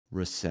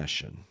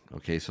recession.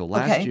 Okay, so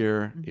last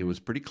year it was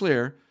pretty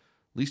clear,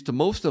 at least to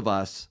most of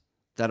us,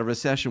 that a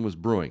recession was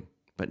brewing.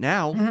 But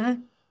now,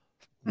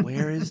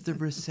 where is the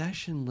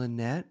recession,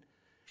 Lynette?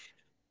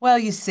 Well,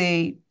 you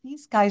see,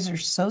 these guys are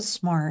so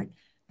smart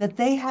that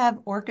they have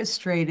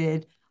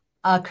orchestrated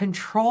a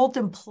controlled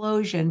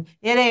implosion.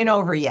 It ain't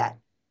over yet.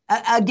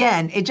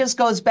 Again, it just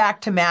goes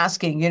back to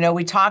masking. You know,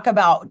 we talk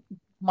about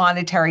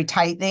monetary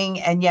tightening,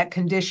 and yet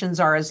conditions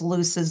are as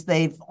loose as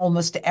they've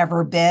almost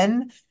ever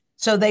been.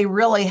 So they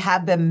really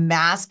have been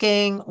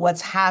masking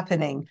what's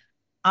happening.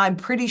 I'm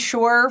pretty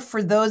sure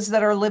for those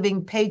that are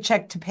living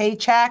paycheck to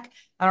paycheck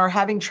and are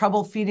having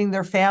trouble feeding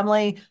their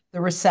family,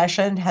 the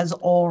recession has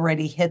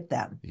already hit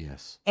them.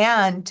 Yes.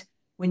 And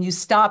when you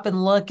stop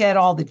and look at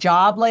all the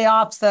job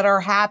layoffs that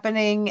are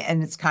happening,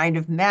 and it's kind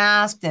of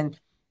masked, and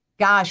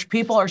gosh,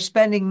 people are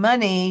spending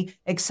money,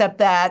 except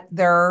that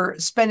they're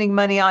spending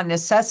money on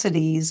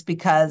necessities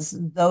because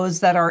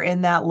those that are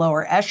in that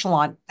lower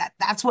echelon,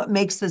 that's what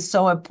makes this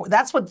so important.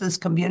 That's what this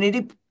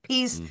community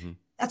piece,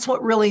 that's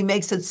what really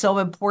makes it so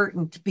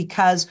important,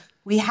 because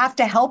we have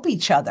to help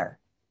each other.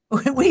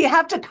 We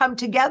have to come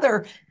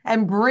together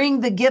and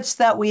bring the gifts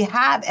that we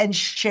have and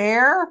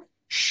share,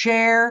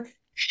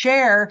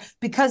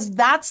 because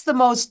that's the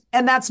most,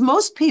 and that's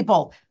most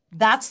people,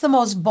 that's the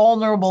most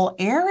vulnerable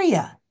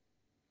area.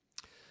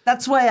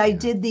 That's why I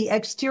did the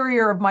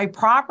exterior of my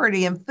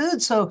property and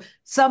food, so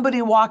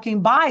somebody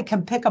walking by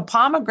can pick a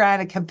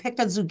pomegranate, can pick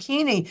a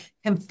zucchini,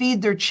 can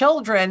feed their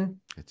children,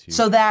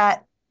 so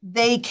that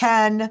they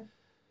can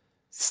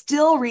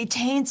still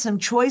retain some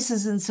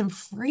choices and some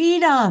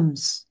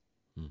freedoms.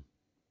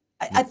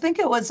 I think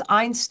it was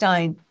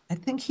Einstein. I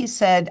think he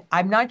said,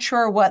 I'm not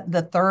sure what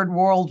the Third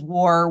World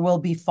War will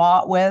be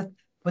fought with,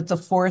 but the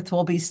fourth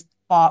will be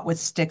fought with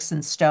sticks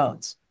and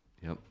stones.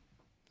 Yep.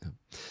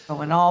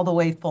 Going all the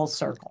way full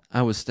circle.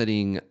 I was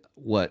studying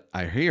what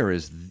I hear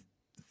is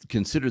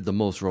considered the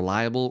most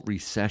reliable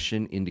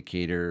recession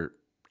indicator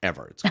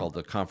ever. It's called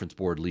the Conference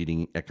Board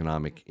Leading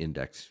Economic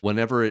Index.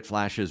 Whenever it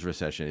flashes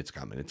recession, it's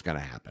coming. It's going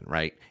to happen,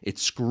 right?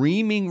 It's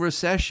screaming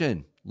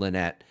recession,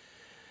 Lynette.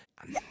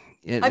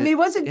 I mean,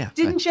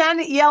 didn't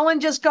Janet Yellen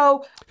just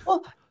go,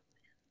 well,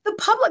 the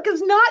public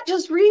is not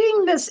just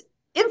reading this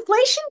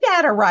inflation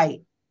data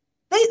right.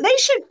 They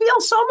should feel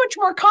so much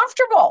more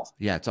comfortable.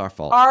 Yeah, it's our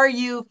fault. Are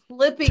you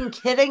flipping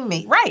kidding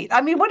me? Right.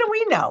 I mean, what do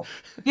we know?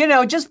 You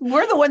know, just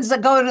we're the ones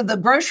that go to the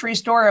grocery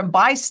store and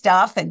buy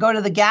stuff, and go to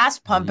the gas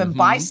pump and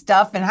buy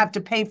stuff, and have to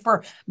pay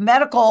for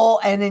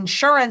medical and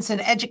insurance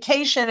and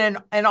education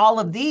and all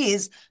of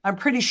these. I'm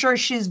pretty sure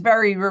she's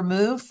very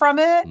removed from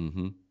it.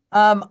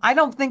 I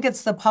don't think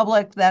it's the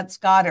public that's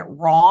got it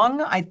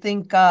wrong. I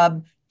think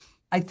that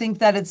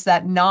it's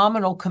that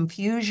nominal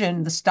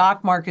confusion, the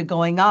stock market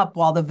going up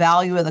while the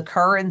value of the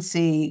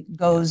currency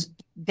goes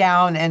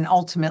down, and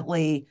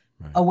ultimately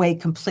away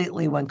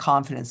completely when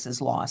confidence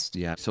is lost.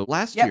 Yeah. So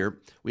last year,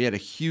 we had a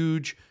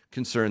huge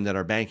concern that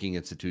our banking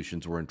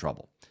institutions were in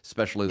trouble,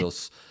 especially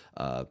those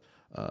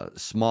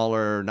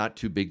smaller, not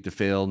too big to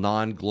fail,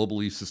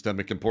 non-globally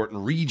systemic important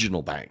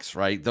regional banks,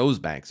 right? Those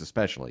banks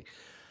especially.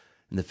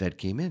 And the Fed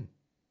came in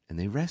and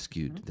they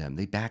rescued them.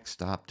 They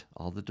backstopped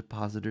all the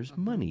depositors'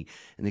 money.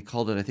 And they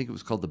called it, I think it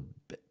was called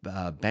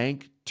the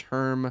Bank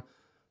Term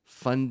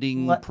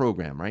Funding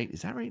Program, right?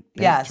 Is that right?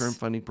 Bank Term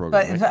Funding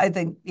Program. But right? I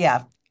think,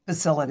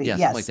 facility. Yeah,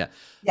 something like that.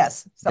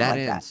 Yes, something that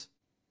like ends.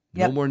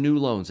 that. No more new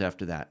loans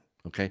after that.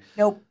 Okay.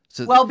 Nope.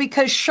 So well,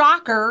 because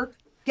shocker,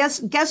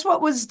 guess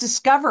what was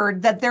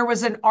discovered? That there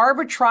was an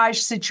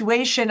arbitrage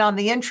situation on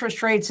the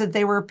interest rates that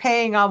they were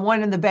paying on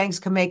one and the banks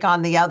could make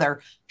on the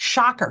other.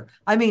 Shocker.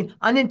 I mean,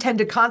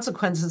 unintended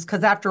consequences,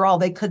 because after all,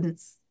 they couldn't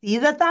see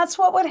that that's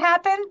what would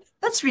happen.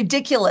 That's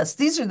ridiculous.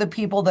 These are the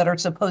people that are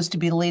supposed to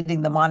be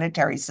leading the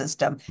monetary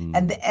system.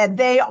 And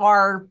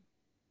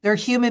they're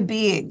human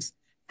beings,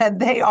 and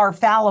they are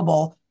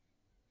fallible.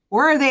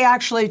 Or are they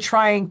actually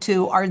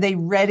are they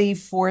ready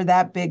for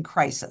that big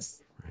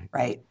crisis?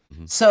 Right.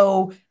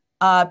 So,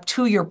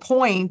 to your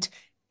point,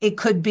 it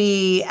could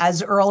be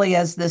as early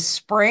as this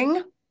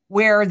spring,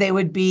 where they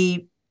would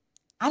be,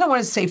 I don't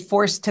want to say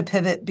forced to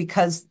pivot,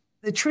 because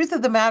the truth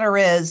of the matter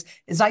is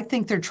I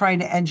think they're trying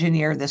to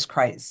engineer this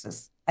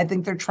crisis. I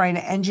think they're trying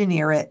to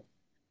engineer it.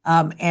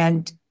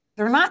 And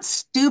they're not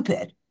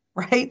stupid,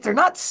 right? They're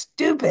not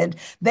stupid.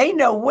 They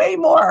know way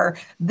more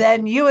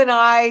than you and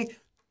I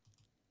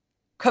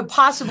could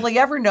possibly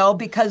ever know,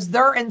 because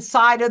they're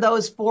inside of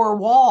those four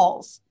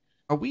walls.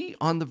 Are we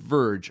on the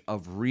verge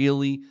of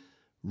really,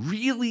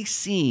 really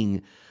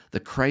seeing the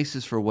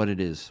crisis for what it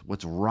is,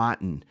 what's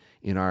rotten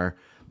in our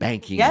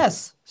banking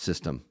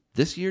system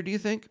this year, do you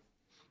think?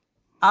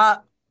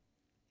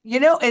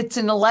 It's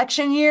an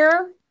election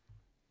year.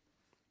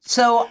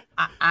 So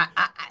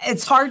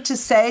it's hard to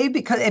say,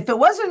 because if it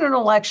wasn't an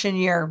election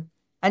year,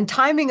 and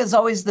timing is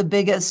always the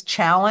biggest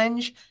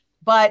challenge,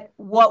 but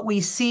what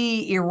we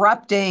see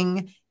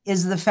erupting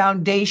is the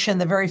foundation,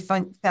 the very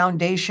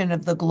foundation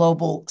of the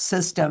global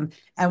system.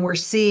 And we're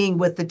seeing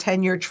with the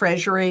 10-year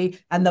treasury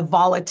and the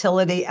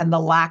volatility and the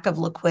lack of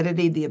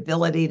liquidity, the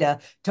ability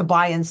to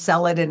buy and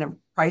sell it in a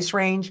price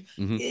range.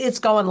 It's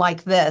going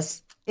like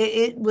this.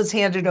 It was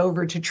handed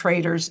over to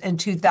traders in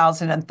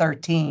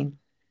 2013.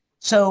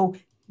 So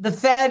the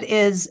Fed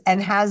is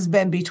and has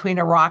been between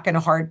a rock and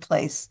a hard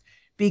place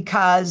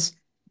because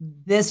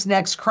this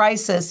next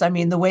crisis, I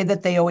mean, the way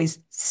that they always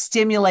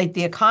stimulate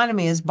the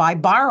economy is by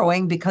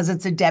borrowing because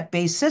it's a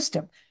debt-based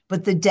system.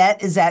 But the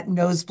debt is at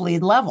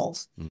nosebleed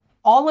levels.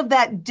 All of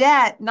that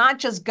debt, not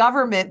just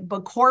government,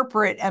 but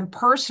corporate and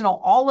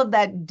personal, all of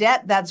that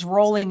debt that's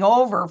rolling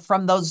over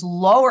from those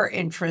lower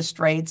interest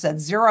rates, that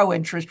zero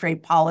interest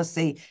rate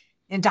policy,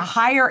 into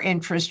higher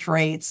interest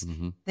rates,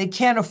 they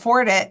can't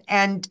afford it.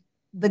 And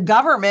the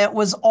government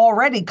was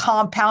already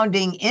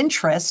compounding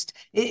interest.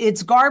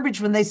 It's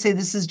garbage when they say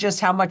this is just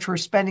how much we're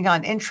spending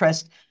on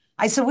interest.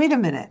 I said, wait a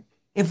minute.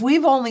 If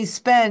we've only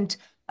spent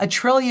 $1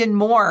 trillion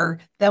more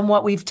than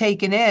what we've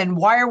taken in,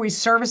 why are we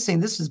servicing,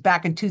 this was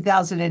back in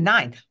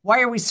 2009, why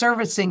are we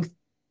servicing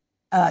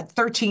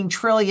 13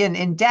 trillion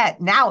in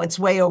debt? Now it's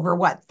way over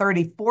what,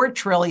 34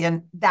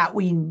 trillion that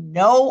we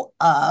know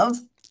of,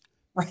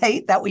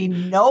 right? That we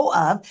know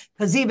of,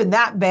 because even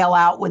that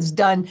bailout was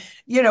done,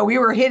 you know, we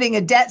were hitting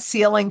a debt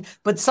ceiling,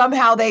 but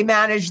somehow they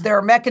managed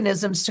their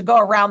mechanisms to go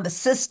around the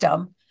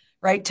system,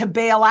 right? To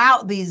bail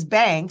out these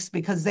banks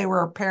because they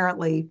were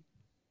apparently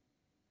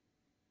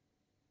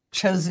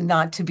chosen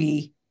not to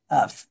be,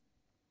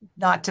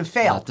 not to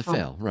fail. Not to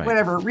fail, right.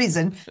 Whatever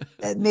reason.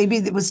 Maybe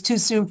it was too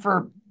soon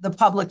for the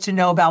public to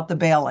know about the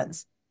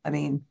bail-ins. I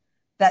mean,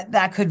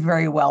 that could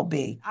very well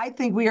be. I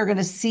think we are going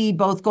to see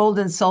both gold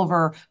and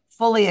silver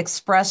fully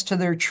expressed to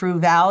their true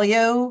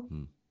value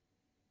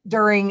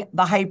during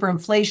the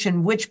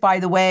hyperinflation, which, by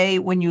the way,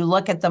 when you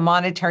look at the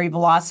monetary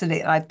velocity,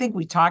 and I think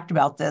we talked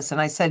about this,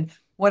 and I said,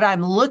 what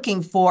I'm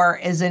looking for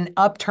is an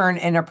upturn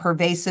in a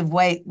pervasive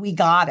way. We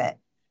got it.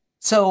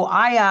 So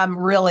I am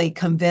really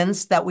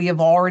convinced that we have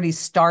already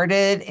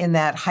started in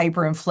that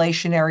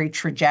hyperinflationary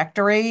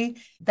trajectory.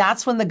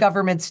 That's when the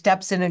government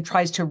steps in and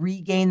tries to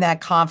regain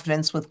that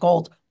confidence with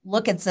gold.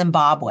 Look at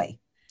Zimbabwe.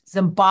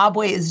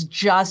 Zimbabwe is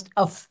just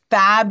a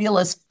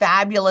fabulous,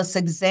 fabulous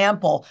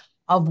example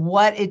of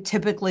what it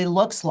typically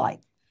looks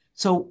like.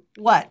 So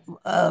what,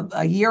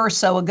 a year or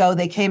so ago,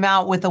 they came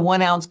out with a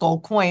 1 ounce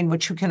gold coin,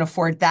 which you can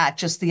afford that,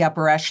 just the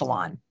upper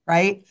echelon,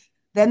 right?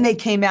 Then they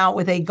came out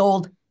with a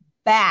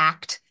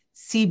gold-backed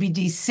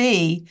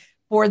CBDC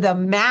for the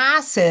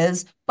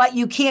masses, but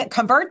you can't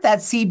convert that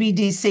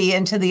CBDC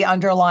into the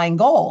underlying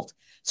gold.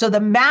 So the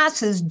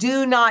masses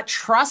do not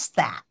trust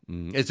that.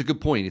 It's a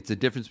good point. It's a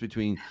difference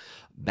between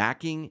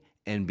backing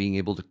and being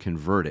able to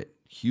convert it.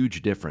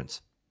 Huge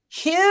difference.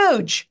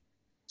 Huge.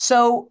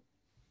 So,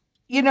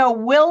 you know,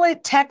 will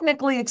it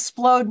technically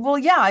explode? Well,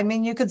 yeah. I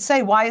mean, you could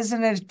say, why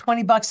isn't it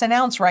 $20 an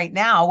ounce right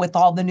now with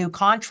all the new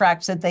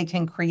contracts that they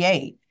can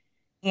create?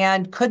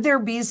 And could there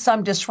be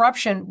some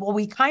disruption? Well,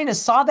 we kind of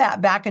saw that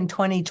back in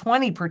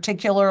 2020,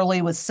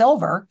 particularly with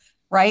silver,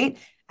 right?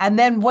 And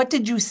then what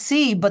did you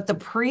see? But the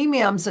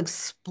premiums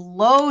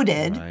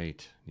exploded.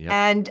 Right. Yep.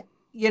 And,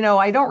 you know,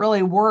 I don't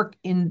really work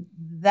in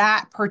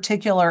that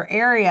particular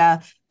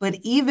area, but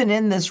even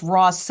in this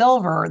raw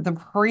silver, the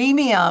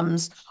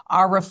premiums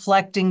are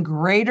reflecting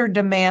greater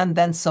demand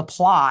than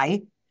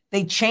supply.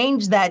 They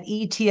changed that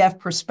ETF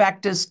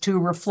prospectus to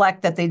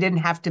reflect that they didn't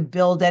have to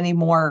build any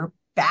more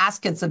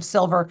baskets of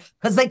silver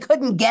because they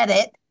couldn't get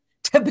it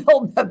to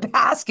build the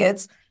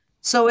baskets.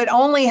 So it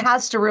only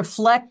has to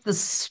reflect the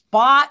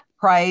spot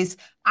price.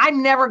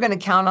 I'm never going to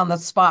count on the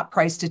spot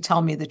price to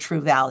tell me the true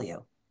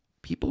value.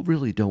 People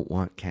really don't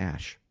want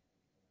cash.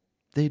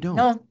 They don't.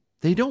 No.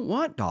 They don't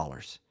want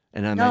dollars.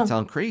 And that might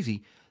sound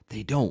crazy.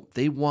 They don't.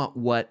 They want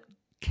what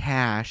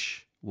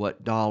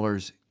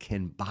dollars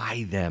can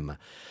buy them.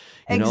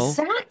 You know?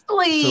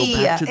 Exactly.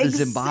 So back to the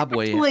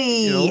Zimbabwe,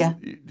 you know,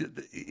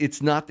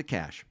 it's not the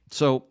cash.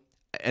 So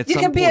at you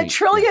some can be a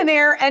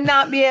trillionaire and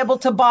not be able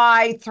to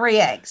buy 3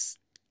 eggs.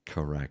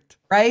 Correct.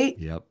 Right?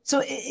 Yep.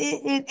 So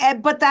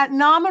but that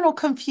nominal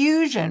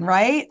confusion,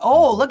 right?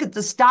 Oh, look at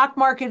the stock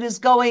market is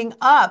going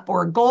up,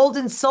 or gold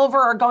and silver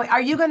are going.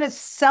 Are you going to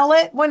sell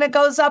it when it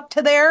goes up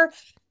to there?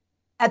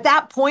 At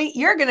that point,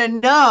 you're going to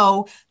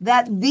know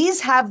that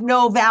these have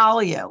no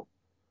value.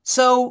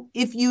 So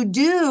if you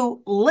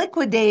do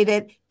liquidate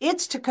it,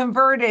 it's to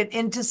convert it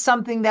into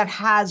something that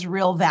has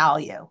real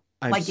value,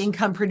 like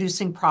income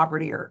producing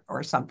property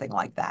or something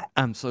like that.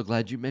 I'm so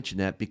glad you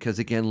mentioned that because,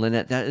 again,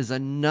 Lynette, that is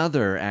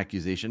another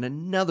accusation,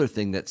 another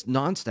thing that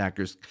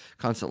non-stackers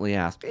constantly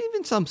ask,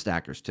 even some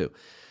stackers too.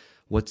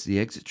 What's the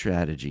exit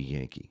strategy,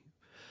 Yankee?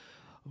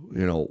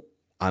 You know,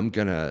 I'm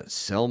going to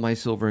sell my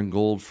silver and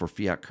gold for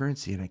fiat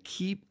currency, and I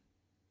keep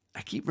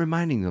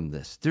reminding them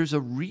this. There's a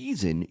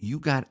reason you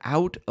got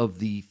out of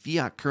the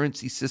fiat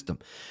currency system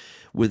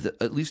with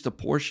at least a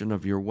portion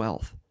of your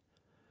wealth.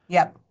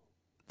 Yep.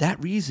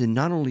 That reason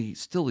not only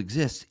still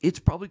exists, it's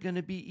probably going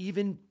to be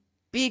even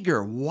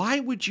bigger.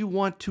 Why would you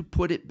want to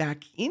put it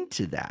back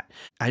into that?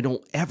 I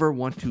don't ever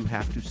want to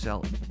have to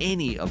sell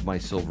any of my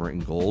silver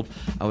and gold.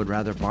 I would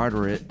rather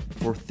barter it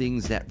for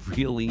things that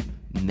really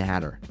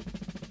matter.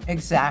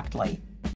 Exactly.